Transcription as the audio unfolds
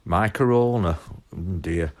My corona. Oh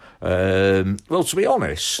dear. Well, to be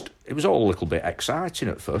honest, it was all a little bit exciting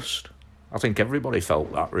at first. I think everybody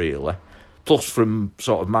felt that, really. Plus, from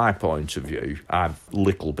sort of my point of view, I've a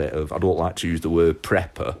little bit of, I don't like to use the word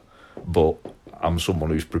prepper, but I'm someone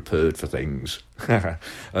who's prepared for things.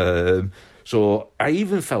 So I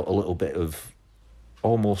even felt a little bit of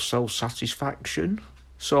almost self-satisfaction.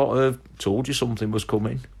 Sort of told you something was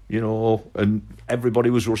coming, and everybody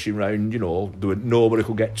was rushing around, nobody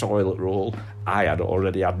could get toilet roll. I had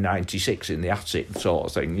already had 96 in the attic sort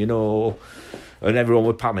of thing, and everyone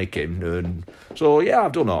was panicking. And so, yeah,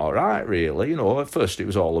 I've done all right, really. At first it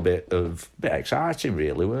was all a bit exciting,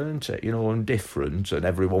 really, weren't it? And different, and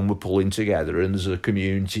everyone were pulling together, and there's a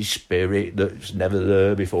community spirit that's never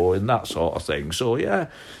there before and that sort of thing. So, yeah.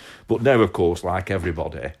 But now, of course, like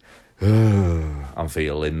everybody, I'm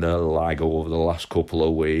feeling like over the last couple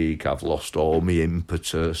of weeks I've lost all my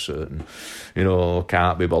impetus and,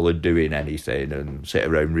 can't be bothered doing anything and sit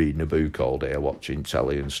around reading a book all day, watching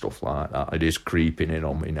telly and stuff like that. It is creeping in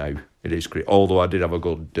on me now. It is although I did have a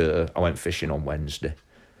good, I went fishing on Wednesday,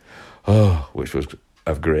 which was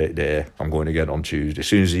a great day. I'm going again on Tuesday. As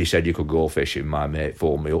soon as he said you could go fishing, my mate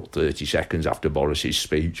phoned me up 30 seconds after Boris's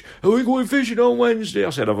speech. Are we going fishing on Wednesday? I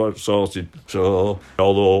said, I've sorted. So,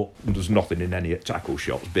 although there's nothing in any tackle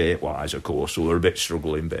shops, bait-wise, of course, so we're a bit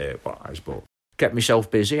struggling bait-wise, but kept myself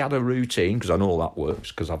busy, had a routine, because I know that works,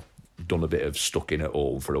 because I've done a bit of stuck in at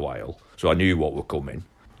home for a while, so I knew what were coming.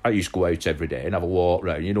 I used to go out every day and have a walk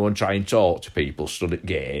round, and try and talk to people, stood at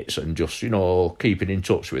gates and just, keeping in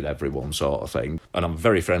touch with everyone sort of thing. And I'm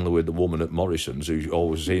very friendly with the woman at Morrison's who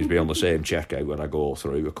always seems to be on the same checkout when I go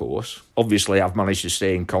through, of course. Obviously, I've managed to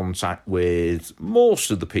stay in contact with most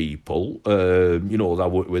of the people, that I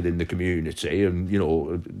work with in the community.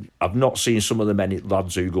 And, I've not seen some of the many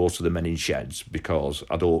lads who go to the men in sheds because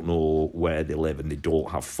I don't know where they live and they don't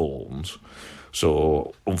have phones.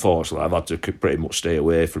 So, unfortunately, I've had to pretty much stay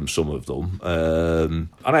away from some of them. And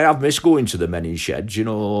I have missed going to the men in sheds,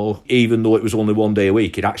 even though it was only one day a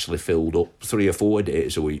week, it actually filled up 3 or 4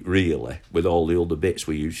 days a week, really, with all the other bits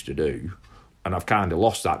we used to do. And I've kind of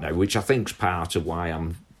lost that now, which I think's part of why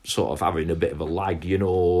I'm sort of having a bit of a lag,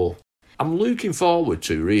 I'm looking forward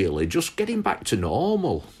to, really, just getting back to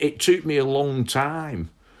normal. It took me a long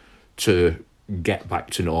time to get back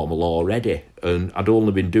to normal already, and I'd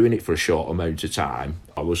only been doing it for a short amount of time.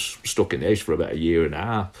 I was stuck in this for about 1.5 years,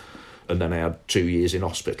 and then I had 2 years in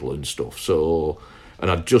hospital and stuff, and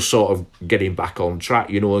I'd just sort of getting back on track,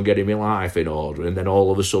 and getting my life in order, and then all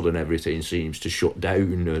of a sudden everything seems to shut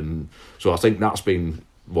down, and so I think that's been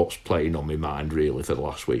what's playing on my mind really for the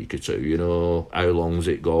last week or two, how long's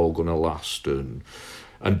it all going to last, and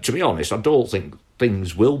to be honest, I don't think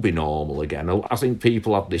things will be normal again. I think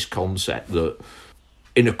people have this concept that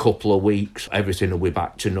in a couple of weeks everything will be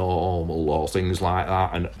back to normal or things like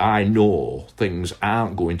that, and I know things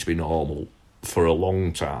aren't going to be normal for a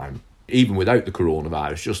long time, even without the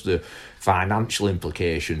coronavirus. Just the financial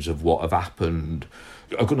implications of what have happened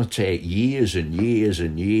are going to take years and years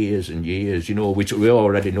and years and years, which we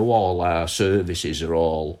already know all our services are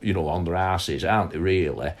all, on their arses, aren't they,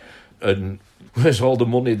 really? And where's all the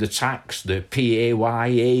money, the tax, the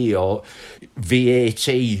PAYE or VAT?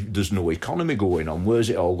 There's no economy going on. Where's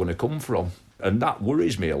it all going to come from? And that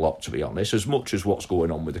worries me a lot, to be honest, as much as what's going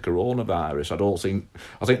on with the coronavirus.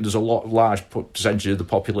 I think there's a large percentage of the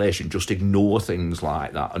population just ignore things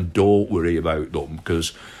like that and don't worry about them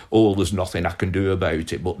because, there's nothing I can do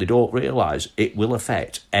about it. But they don't realise it will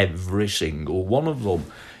affect every single one of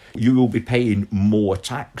them. You will be paying more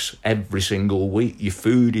tax every single week. Your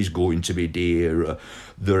food is going to be dearer.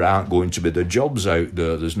 There aren't going to be the jobs out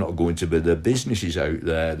there. There's not going to be the businesses out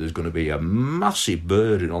there. There's going to be a massive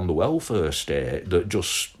burden on the welfare state that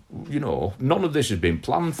just, none of this has been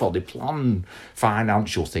planned for. They plan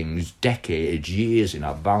financial things decades, years in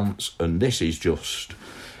advance, and this is just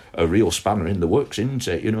a real spanner in the works, isn't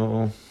it,